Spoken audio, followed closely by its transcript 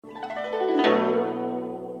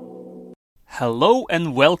Hello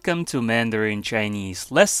and welcome to Mandarin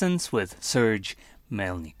Chinese Lessons with Serge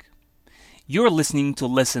Melnik. You're listening to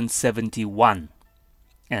Lesson 71,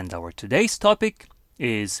 and our today's topic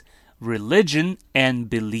is religion and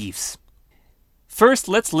beliefs. First,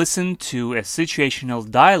 let's listen to a situational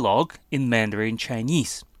dialogue in Mandarin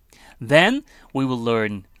Chinese. Then, we will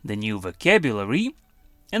learn the new vocabulary,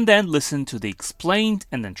 and then listen to the explained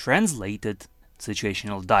and then translated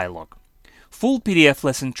situational dialogue. Full PDF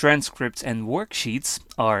lesson transcripts and worksheets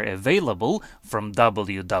are available from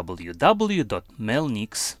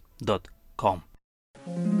www.melnix.com.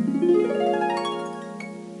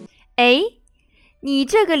 你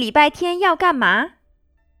这个礼拜天要干嘛？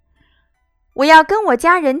我要跟我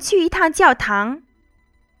家人去一趟教堂。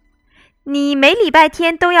你每礼拜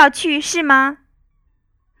天都要去是吗？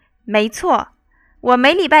没错，我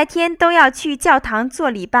每礼拜天都要去教堂做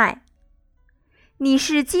礼拜。你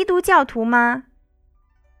是基督教徒吗？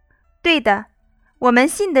对的，我们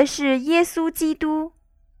信的是耶稣基督。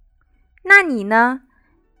那你呢？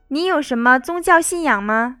你有什么宗教信仰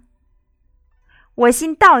吗？我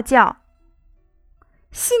信道教。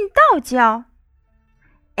信道教？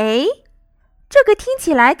这个听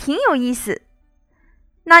起来挺有意思。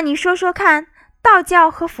那你说说看，道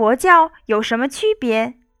教和佛教有什么区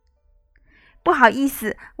别？不好意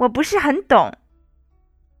思，我不是很懂。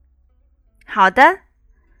好的，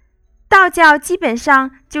道教基本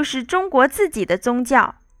上就是中国自己的宗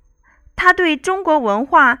教，它对中国文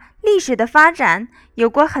化、历史的发展有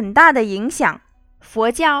过很大的影响。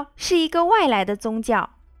佛教是一个外来的宗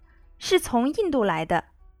教，是从印度来的。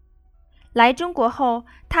来中国后，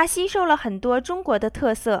它吸收了很多中国的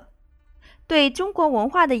特色，对中国文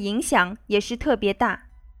化的影响也是特别大。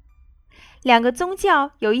两个宗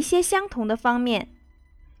教有一些相同的方面，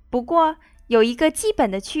不过有一个基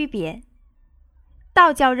本的区别。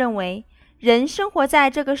道教认为，人生活在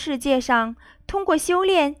这个世界上，通过修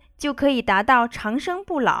炼就可以达到长生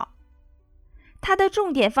不老。它的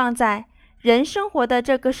重点放在人生活的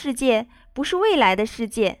这个世界不是未来的世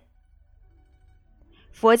界。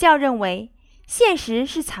佛教认为，现实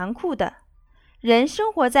是残酷的，人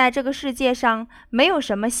生活在这个世界上没有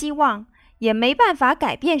什么希望，也没办法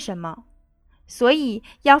改变什么，所以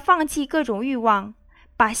要放弃各种欲望，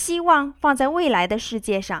把希望放在未来的世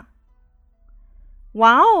界上。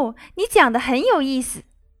哇哦，你讲得很有意思。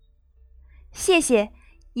谢谢，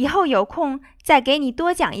以后有空再给你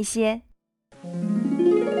多讲一些。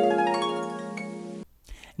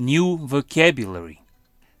New vocabulary.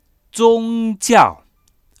 宗教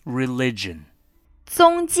religion.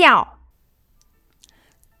 宗教。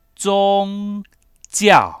宗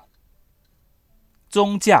教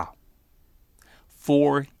宗教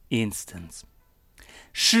For instance,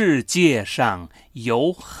 世界上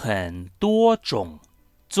有很多种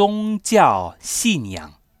宗教信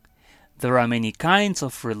仰。There are many kinds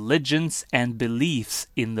of religions and beliefs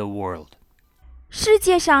in the world. 世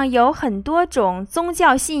界上有很多种宗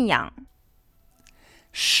教信仰。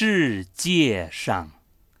世界上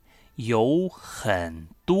有很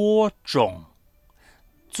多种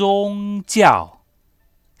宗教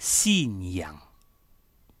信仰。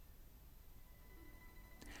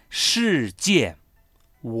世界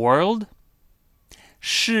world.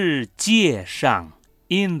 世界上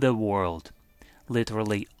in the world.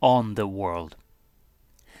 Literally on the world.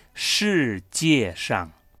 世界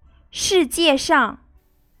上。世界上。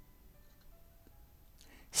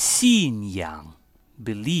信仰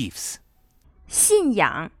beliefs. 信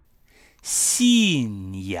仰。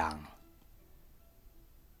信仰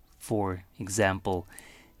For example,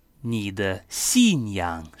 你的信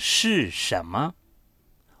仰是什么？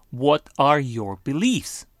 What are your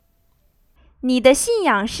beliefs? 你的信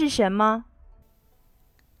仰是什么？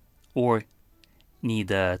 Or 你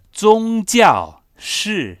的宗教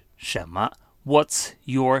是什么？ What's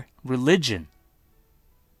your religion?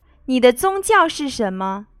 你的宗教是什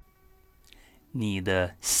么？你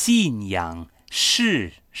的信仰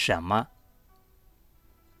是什么？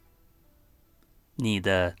你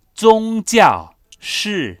的宗教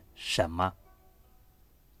是什么？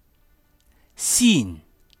信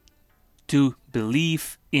to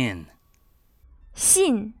believe in.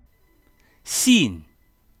 信。信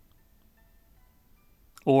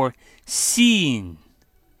or 信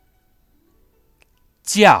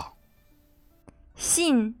教。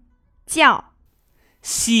信教。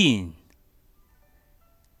信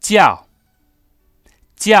教。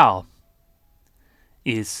教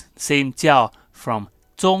is same 教 from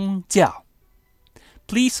宗教。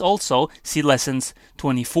Please also see lessons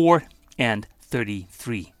 24 and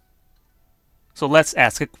 33. So let's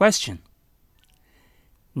ask a question.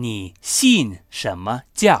 你信什么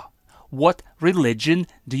教 What religion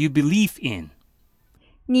do you believe in?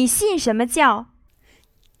 你信什么教？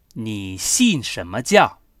你信什么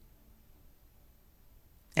教？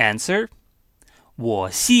 Answer: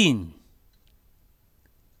 我信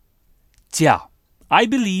教。I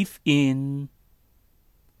believe in.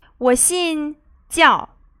 我信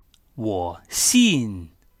教。我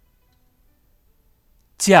信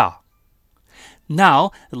教。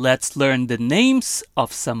Now, let's learn the names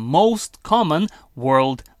of some most common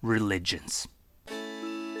world religions.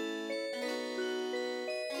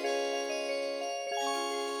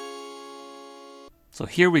 So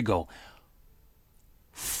here we go.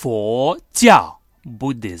 佛教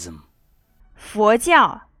Buddhism. 佛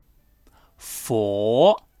教。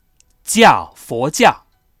佛教 佛教.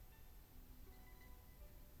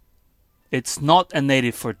 It's not a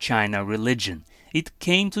native for China religion. It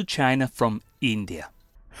came to China from India.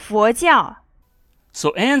 佛教。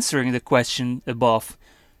 So answering the question above,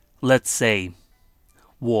 let's say,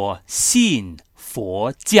 我信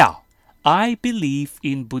佛教. I believe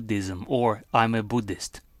in Buddhism, or I'm a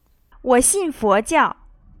Buddhist. 我信佛教。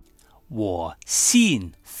我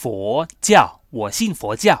信佛教。我信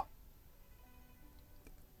佛教。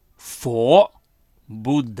佛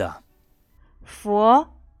Buddha.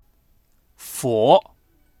 佛。佛。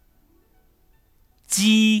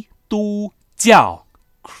基督教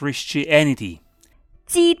Christianity.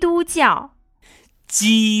 基督教。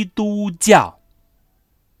基督教。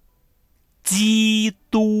基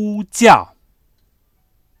督教。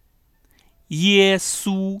耶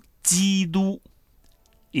稣基督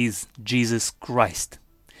is Jesus Christ.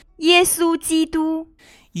 耶稣基督。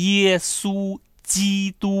耶稣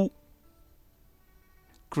基督。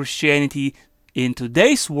Christianity in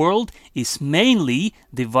today's world is mainly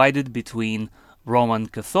divided between Roman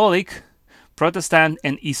Catholic, Protestant,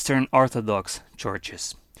 and Eastern Orthodox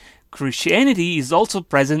churches. Christianity is also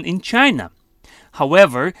present in China.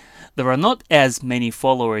 However, there are not as many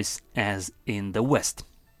followers as in the West.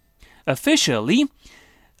 Officially,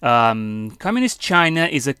 Communist China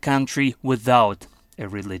is a country without a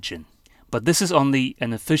religion. But this is only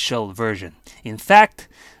an official version. In fact,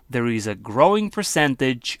 there is a growing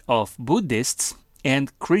percentage of Buddhists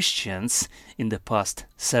and Christians in the past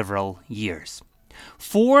several years.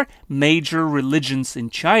 4 major religions in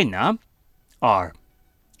China are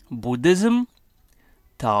Buddhism,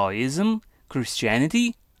 Taoism,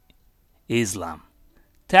 Christianity, Islam.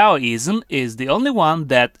 Taoism is the only one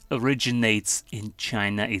that originates in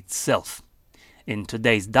China itself. In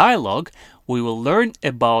today's dialogue, we will learn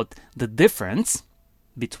about the difference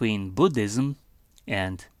between Buddhism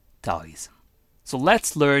and Taoism. So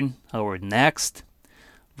let's learn our next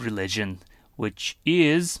religion, which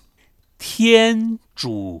is 天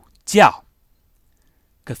主教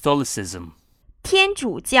Catholicism. 天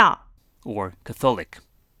主教。 Or Catholic.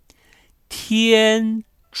 天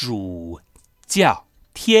主教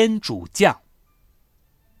天主教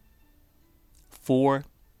For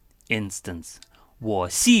instance, 我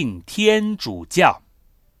信天主教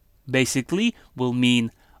basically will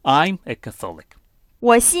mean I'm a Catholic.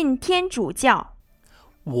 我信天主教。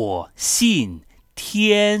我信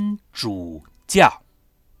天主教。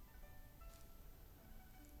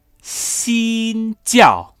新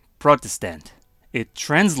教 Protestant. It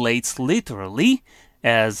translates literally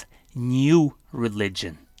as new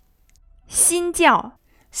religion. 新教。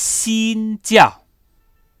新教。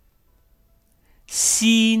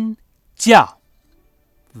新教。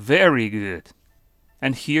Very good.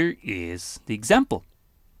 And here is the example.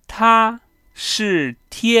 他是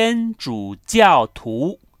天主教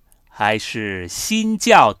徒还是新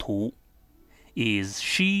教徒 Is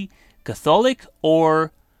she Catholic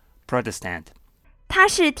or Protestant? 他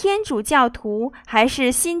是天主教徒还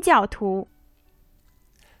是新教徒？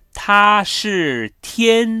他是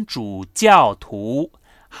天主教徒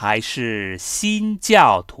还是新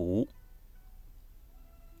教徒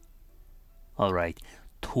All right.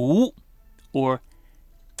 徒 or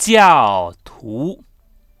教徒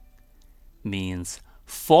means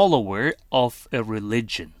follower of a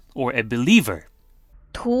religion or a believer.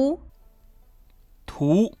 徒。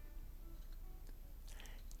徒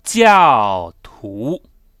教徒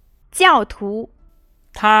教徒。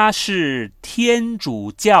他是天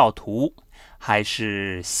主教徒还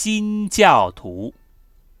是新教徒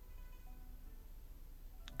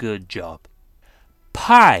Good job.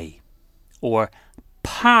 派 or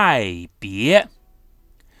派别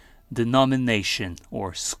denomination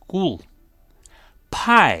or school.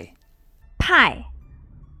 派派。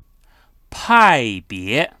派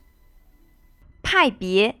别派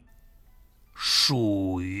别。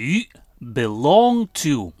属于 belong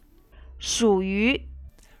to 属于。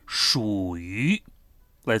属于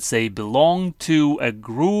Let's say belong to a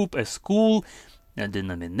group, a school, a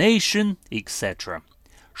denomination, etc.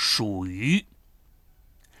 属于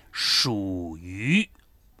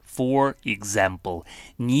For example,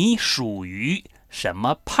 你属于什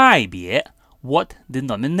么派别 What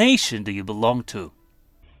denomination do you belong to?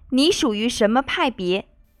 你属于什么派别？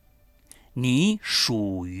你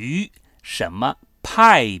属于什么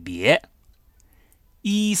派别？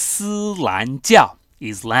伊斯兰教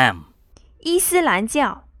Islam 伊斯兰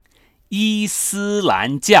教、伊斯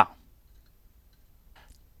兰教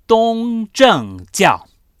东正教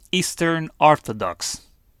Eastern Orthodox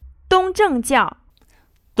东正教、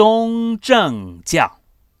东正教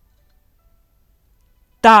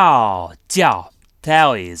道教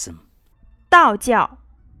Taoism 道教、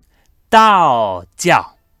道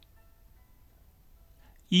教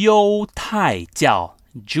犹太教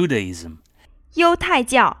Judaism 犹太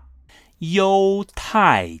教、犹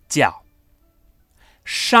太教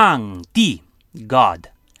上帝 God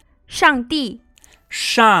上帝、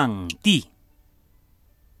上帝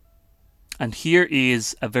And here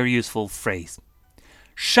is a very useful phrase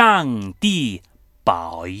上帝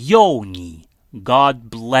保佑你 God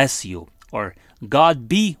bless you or God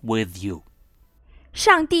be with you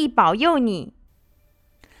上帝保佑你，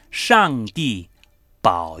上帝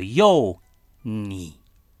保佑你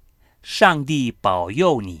上帝保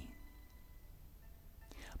佑你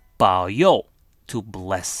保佑 to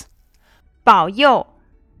bless 保佑、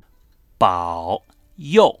保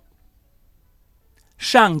佑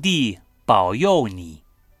上帝保佑你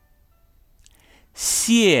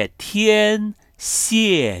谢天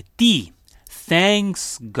谢地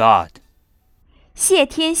Thanks God 谢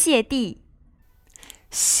天谢地、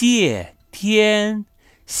谢天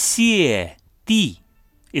谢地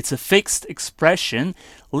It's a fixed expression,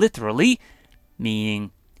 literally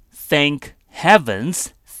meaning thank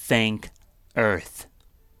heavens, thank earth.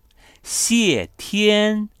 谢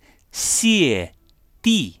天谢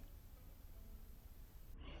地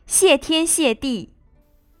谢天谢地、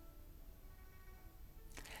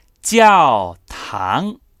教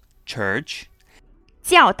堂 church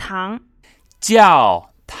教堂、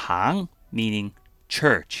教堂 meaning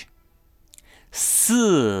church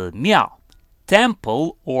寺庙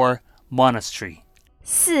temple or monastery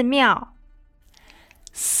寺庙、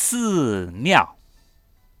寺庙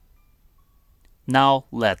Now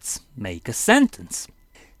let's make a sentence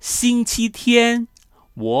星期天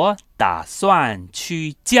我打算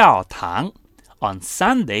去教堂 On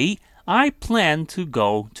Sunday I plan to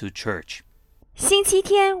go to church 星期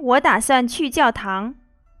天我打算去教堂。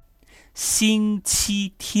星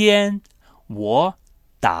期天我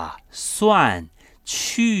打算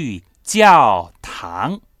去教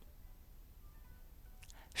堂。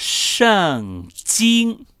圣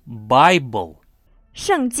经 Bible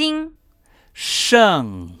圣经、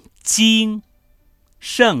圣经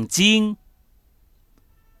圣经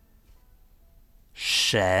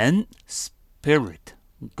神 Spirit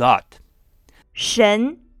God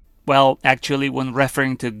神、Well, actually, when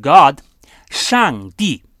referring to God, 上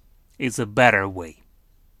帝 is a better way.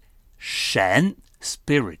 神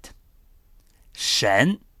Spirit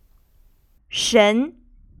神神、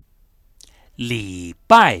礼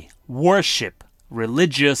拜 Worship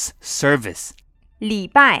Religious Service 礼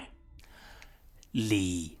拜、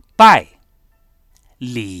礼拜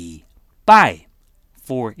礼拜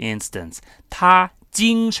For instance, 他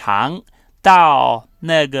经常到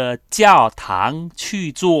那个教堂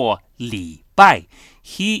去做礼拜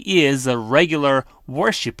He is a regular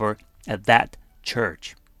worshiper at that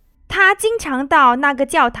church. 他经常到那个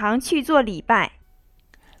教堂去做礼拜。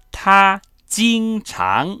他经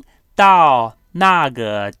常到那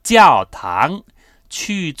个教堂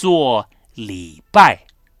去做礼拜。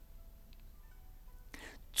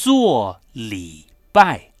做礼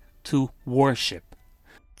拜 to worship.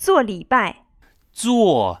 做礼拜。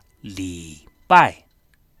做礼拜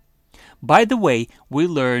By the way, we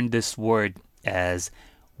learned this word as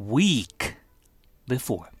week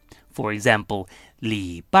before. For example,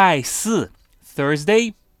 礼拜四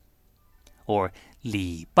Thursday or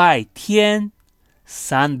礼拜天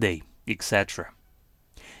Sunday, etc.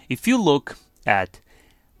 If you look at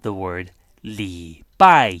the word 礼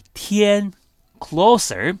拜天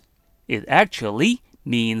closer, it actually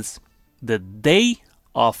means the day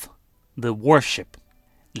of the worship.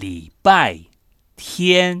 礼拜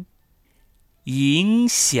天影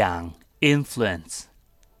响 influence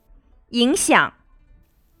影响、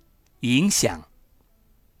影响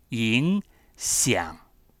影响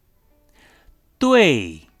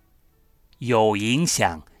对有影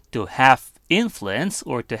响 to have influence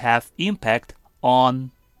or to have impact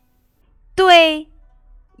on 对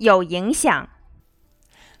有影响。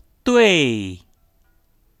对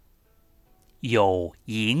有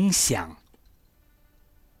影响。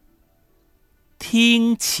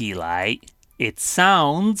听起来 it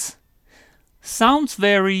sounds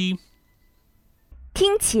very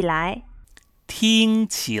听起来听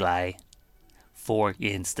起来 For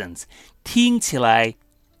instance 听起来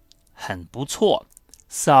很不错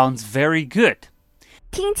Sounds very good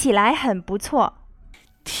听起来很不错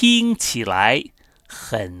听起来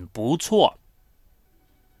很不错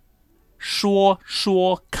说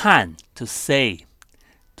说看 to say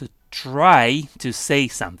to try to say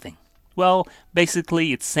something Well,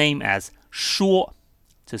 basically it's same as 说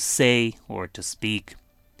to say or to speak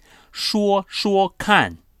说说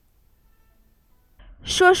看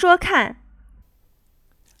说说看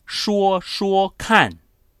说说看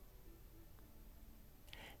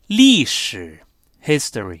历史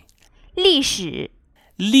history 历史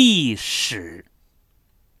历史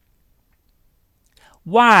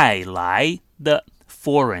外来的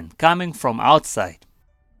foreign coming from outside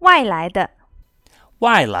外来的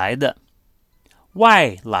外来的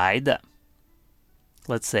外来的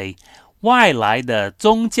Let's say 外来的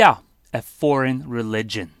宗教 a foreign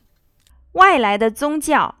religion 外来的宗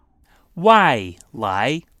教外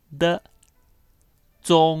来的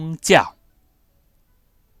宗教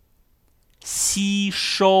吸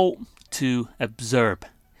收 to observe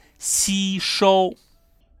吸收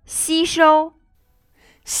吸收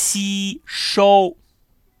吸收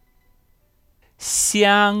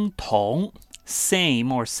相同 same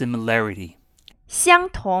or similarity 相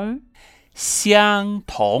同相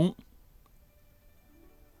同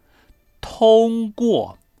通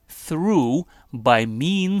过 through by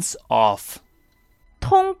means of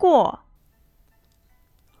通过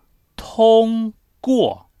通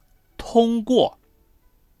过通过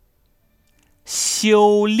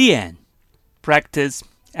修炼 practice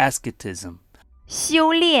asceticism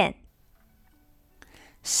修炼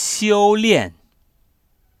修炼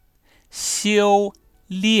修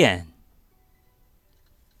炼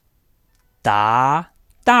达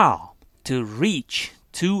到 to reach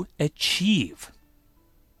to achieve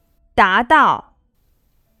达到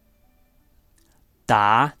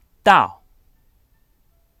达到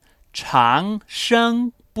长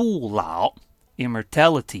生不老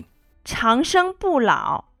immortality 长生不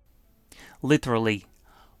老 literally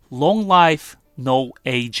long life no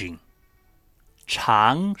aging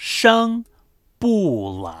长生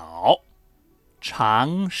不老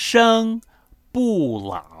长生不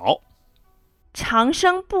老长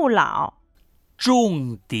生不老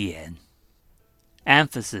重点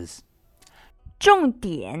emphasis 重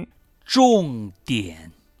点重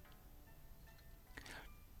点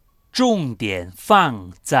重点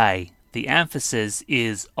放在 the emphasis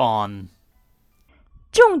is on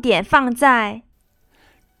重点放在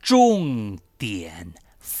重点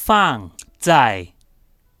放在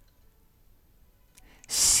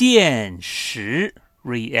现实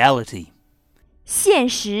reality 现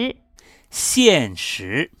实现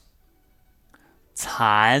实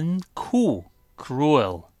残酷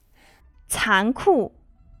cruel 残酷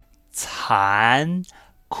残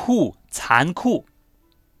酷残酷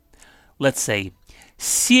Let's say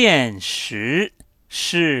现实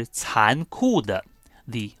是残酷的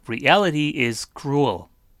The reality is cruel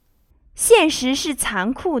现实是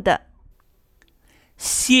残酷的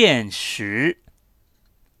现实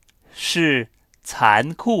是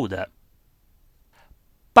残酷的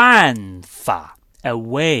办法 A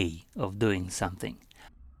way of doing something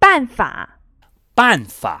办法办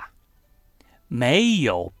法没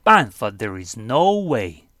有办法 There is no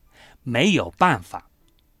way 没有办法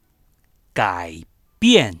改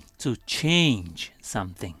变 To change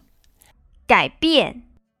something 改变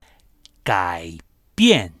改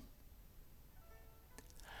变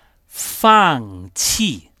放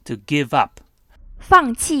弃 To give up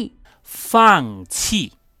放弃放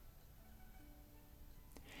弃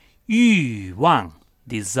欲望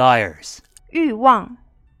desires 欲望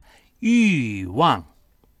欲望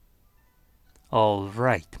All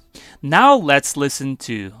right. Now let's listen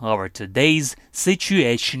to our today's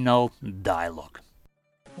situational dialogue.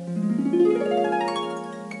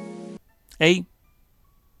 A.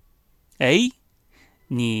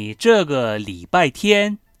 你这个礼拜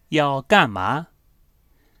天要干嘛？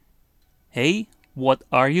 What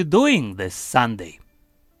are you doing this Sunday?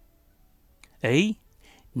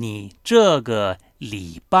 你这个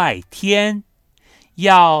礼拜天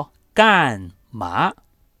要干嘛？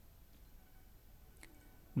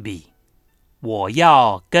 B. 我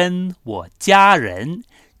要跟我家人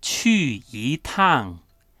去一趟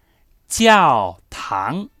教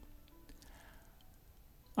堂。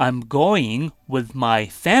I'm going with my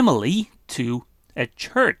family to a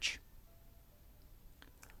church.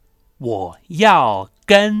 我要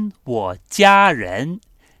跟我家人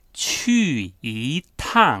去一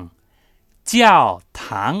趟教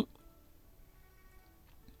堂。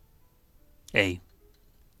A.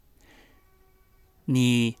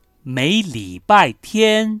 你每礼拜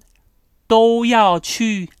天都要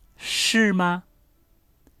去，是吗？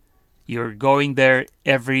 You're going there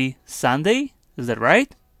every Sunday? Is that right?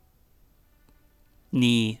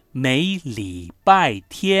 你每礼拜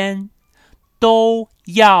天都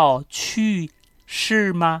要去，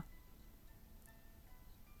是吗？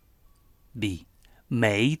 B.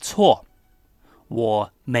 没错，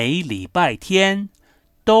我每礼拜天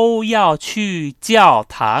都要去教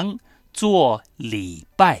堂做礼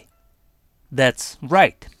拜。That's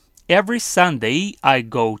right. Every Sunday I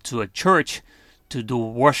go to a church to do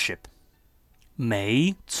worship.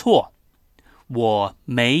 没错，我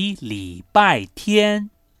每礼拜天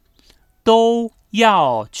都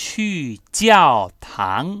要去教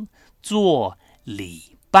堂做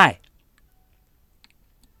礼拜。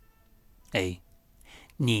A.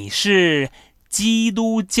 你是基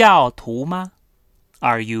督教徒吗？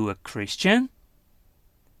 Are you a Christian?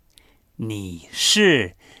 你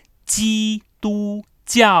是基督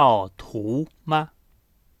教徒吗？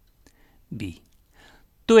 B.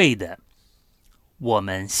 对的，我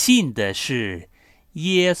们信的是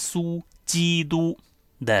耶稣基督。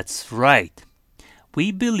That's right.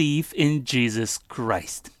 We believe in Jesus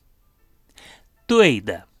Christ. 对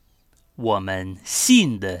的，我们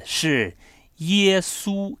信的是耶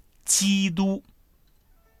稣基督。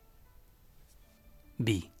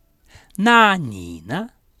B. 那你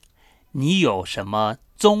呢？你有什么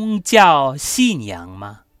宗教信仰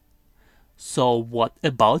吗？ So what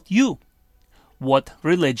about you? What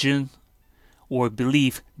religion or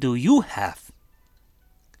belief do you have?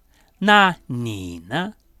 那你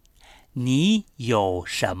呢？你有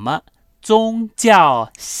什么宗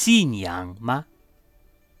教信仰吗？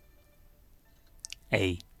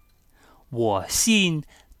 A. 我信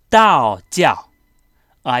道教。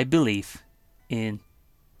I believe in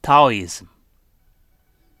Taoism.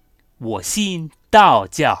 我信道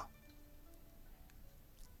教。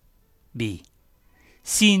B.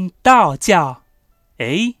 信道教，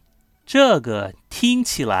诶，这个听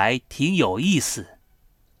起来挺有意思。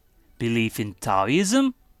Believe in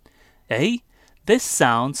Taoism? 诶 this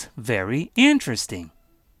sounds very interesting.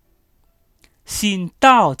 信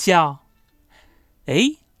道教，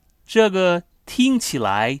诶，这个听起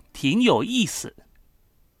来挺有意思。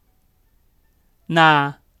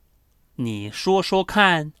那你说说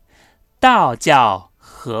看，道教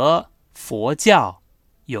和佛教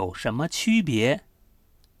有什么区别？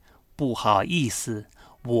不好意思，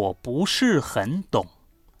我不是很懂。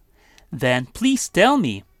Then please tell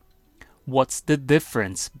me, what's the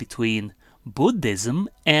difference between Buddhism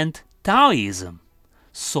and Taoism?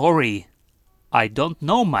 Sorry, I don't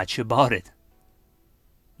know much about it.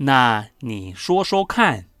 那你说说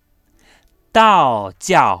看，道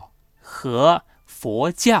教和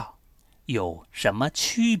佛教有什么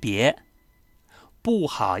区别？不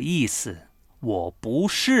好意思，我不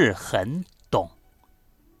是很懂。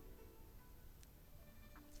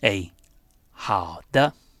A. 好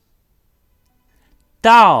的。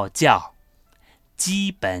道教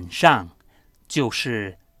基本上就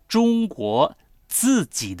是中国自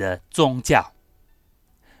己的宗教，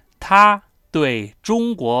它对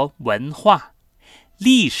中国文化、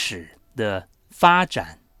历史的发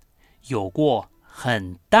展有过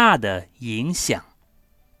很大的影响。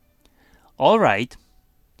All right,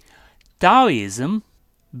 Taoism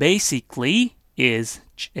basically is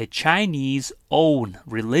a Chinese own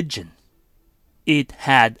religion. It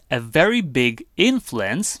had a very big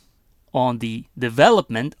influence on the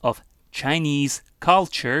development of Chinese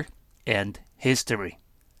culture and history.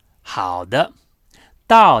 好的，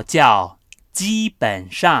道教基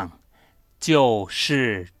本上就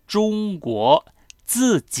是中国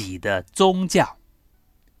自己的宗教，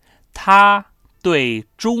它对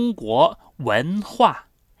中国文化、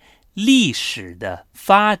历史的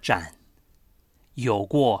发展有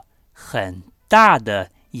过很大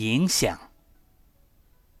的影响。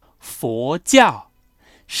佛教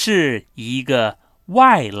是一个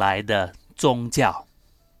外来的宗教，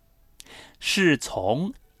是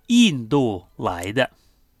从印度来的。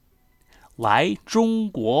来中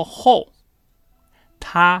国后，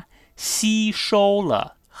它吸收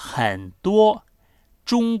了很多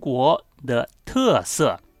中国的特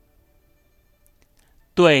色，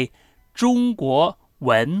对中国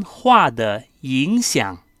文化的影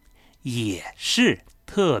响也是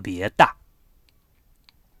特别大。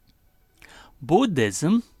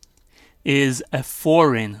Buddhism is a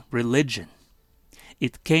foreign religion.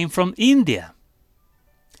 it came from India.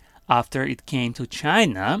 After it came to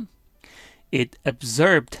China, it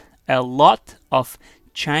absorbed a lot of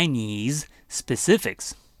Chinese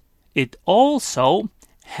specifics. It also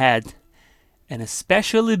had an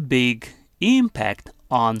especially big impact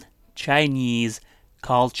on Chinese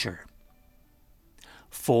culture.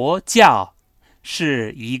 佛教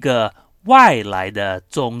是一个外来的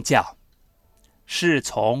宗教，是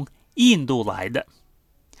从印度来的。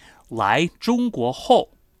来中国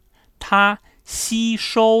后，它吸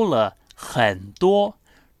收了很多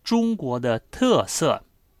中国的特色，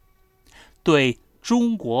对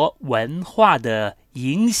中国文化的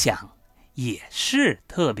影响也是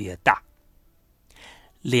特别大。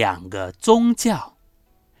两个宗教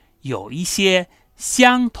有一些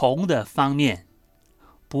相同的方面，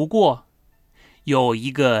不过有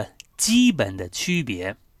一个基本的区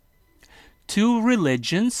别。Two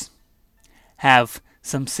religions have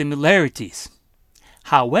some similarities.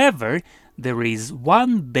 However, there is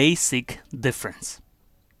one basic difference.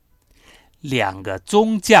 两个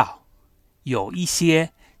宗教有一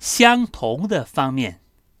些相同的方面，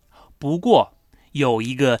不过有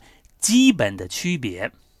一个基本的区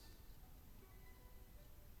别。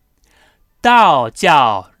道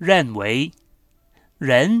教认为，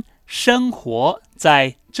人生活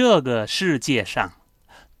在这个世界上，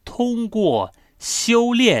通过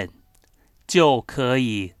修炼就可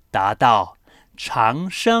以达到长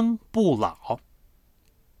生不老。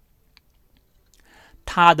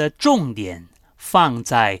它的重点放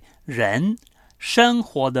在人生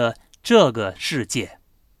活的这个世界，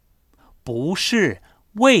不是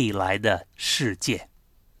未来的世界。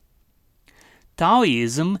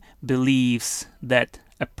Taoism believes that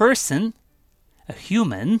a person, a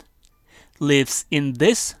human, lives in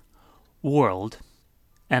this world,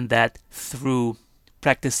 and that through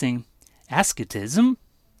practicing asceticism,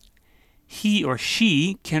 he or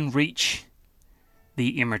she can reach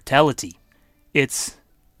the immortality. Its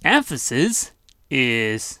emphasis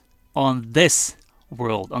is on this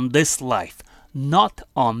world, on this life, not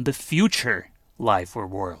on the future life or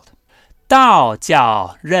world. 道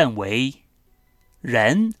教认为，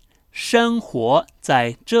人生活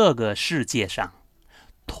在这个世界上，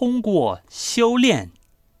通过修炼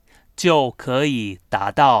就可以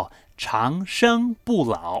达到长生不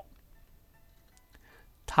老。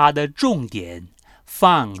它的重点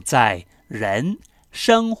放在人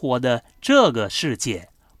生活的这个世界，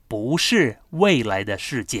不是未来的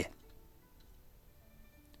世界。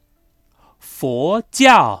佛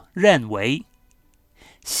教认为，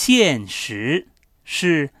现实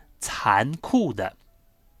是残酷的，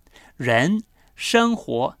人生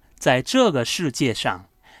活在这个世界上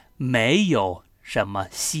没有什么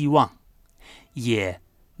希望，也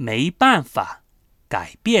没办法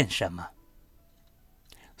改变什么，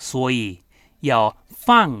所以要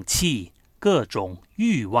放弃各种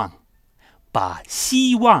欲望，把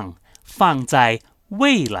希望放在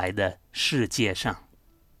未来的世界上。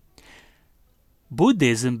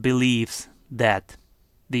Buddhism believes that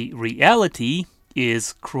the reality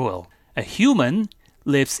is cruel. A human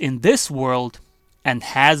lives in this world and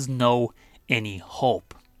has no any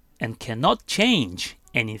hope and cannot change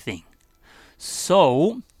anything.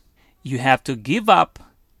 So, you have to give up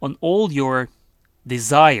on all your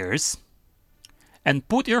desires and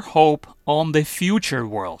put your hope on the future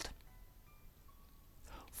world.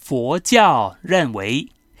 佛教认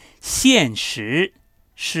为，现实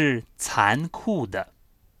是残酷的，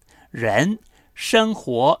人生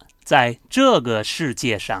活在这个世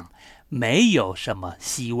界上没有什么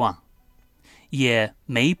希望，也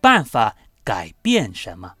没办法改变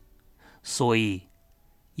什么，所以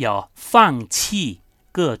要放弃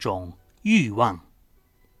各种欲望，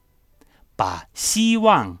把希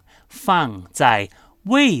望放在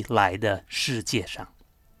未来的世界上。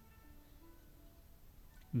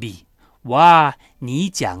B. 哇，你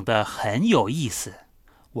讲得很有意思。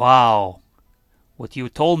Wow, what you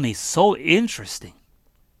told me is so interesting.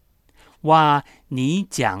 哇，你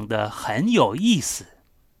讲得很有意思。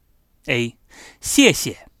A. 谢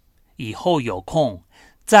谢，以后有空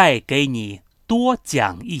再给你多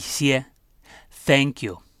讲一些。Thank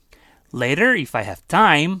you. Later, if I have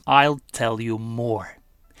time, I'll tell you more.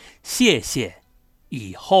 谢谢，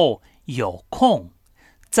以后有空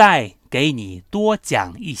再给你多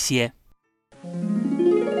讲一些。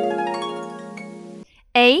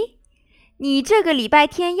哎，你这个礼拜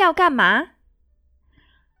天要干嘛？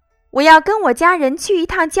我要跟我家人去一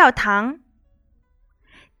趟教堂。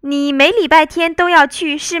你每礼拜天都要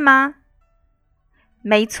去是吗？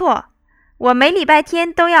没错，我每礼拜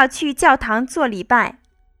天都要去教堂做礼拜。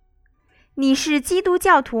你是基督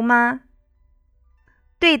教徒吗？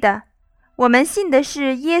对的，我们信的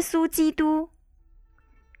是耶稣基督。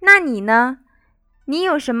那你呢？你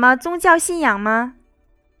有什么宗教信仰吗？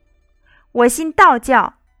我信道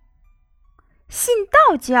教。信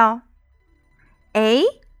道教？诶，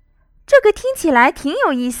这个听起来挺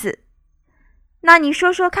有意思。那你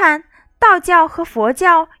说说看，道教和佛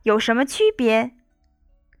教有什么区别？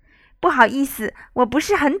不好意思，我不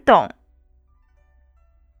是很懂。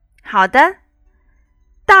好的，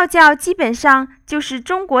道教基本上就是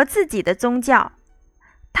中国自己的宗教，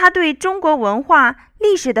它对中国文化、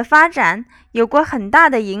历史的发展有过很大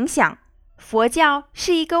的影响。佛教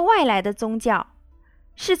是一个外来的宗教，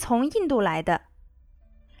是从印度来的。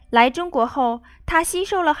来中国后，它吸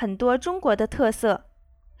收了很多中国的特色，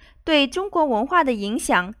对中国文化的影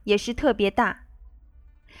响也是特别大。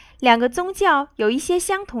两个宗教有一些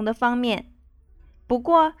相同的方面，不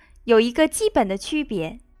过有一个基本的区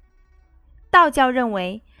别。道教认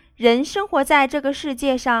为，人生活在这个世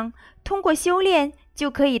界上，通过修炼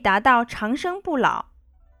就可以达到长生不老。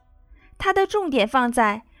它的重点放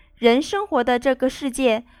在人生活的这个世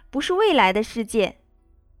界不是未来的世界。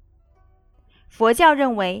佛教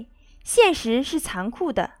认为，现实是残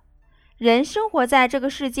酷的，人生活在这个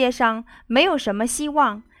世界上没有什么希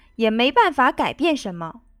望，也没办法改变什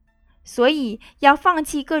么，所以要放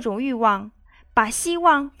弃各种欲望，把希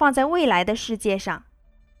望放在未来的世界上。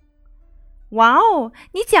哇哦，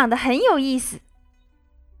你讲得很有意思。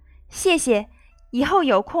谢谢，以后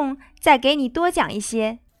有空再给你多讲一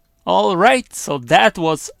些。All right, so that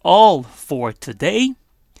was all for today.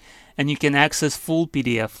 And you can access full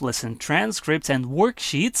PDF lesson transcripts and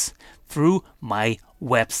worksheets through my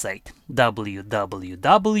website,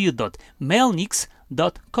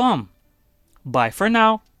 www.melnix.com. Bye for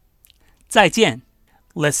now. 再见.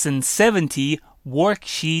 Lesson 70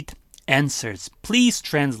 Worksheet Answers. Please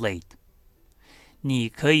translate. 你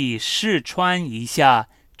可以试穿一下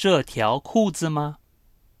这条裤子吗？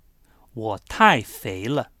我太肥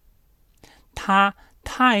了，他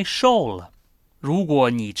太瘦了。如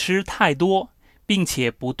果你吃太多，并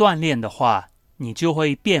且不锻炼的话，你就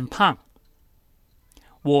会变胖。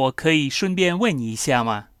我可以顺便问一下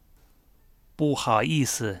吗？不好意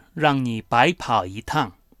思，让你白跑一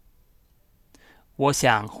趟。我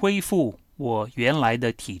想恢复我原来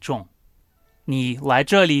的体重。你来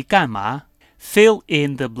这里干嘛？ Fill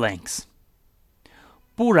in the blanks.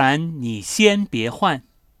 不然你先别换，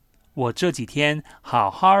我这几天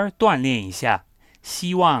好好锻炼一下，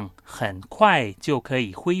希望很快就可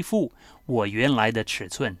以恢复我原来的尺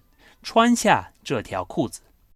寸，穿下这条裤子。